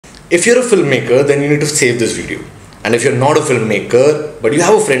If you're a filmmaker, then you need to save this video. And if you're not a filmmaker, but you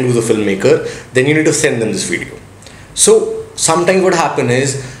have a friend who's a filmmaker, then you need to send them this video. So sometimes what happens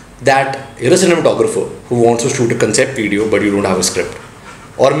is that you're a cinematographer who wants to shoot a concept video, but you don't have a script.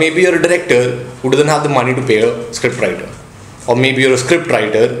 Or maybe you're a director who doesn't have the money to pay a scriptwriter. Or maybe you're a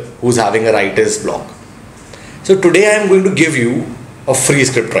scriptwriter who's having a writer's block. So today I am going to give you a free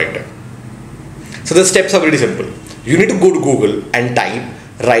scriptwriter. So the steps are very simple. You need to go to Google and type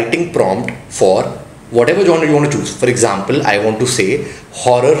writing prompt for whatever genre you want to choose. For example, I want to say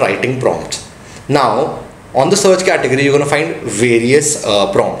horror writing prompts. Now, on the search category, you're going to find various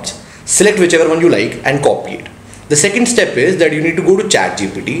prompts. Select whichever one you like and copy it. The second step is that you need to go to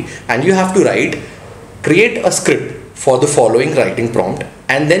ChatGPT and you have to create a script for the following writing prompt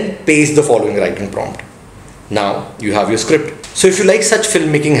and then paste the following writing prompt. Now you have your script. So if you like such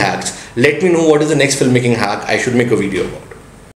filmmaking hacks, let me know what is the next filmmaking hack I should make a video about.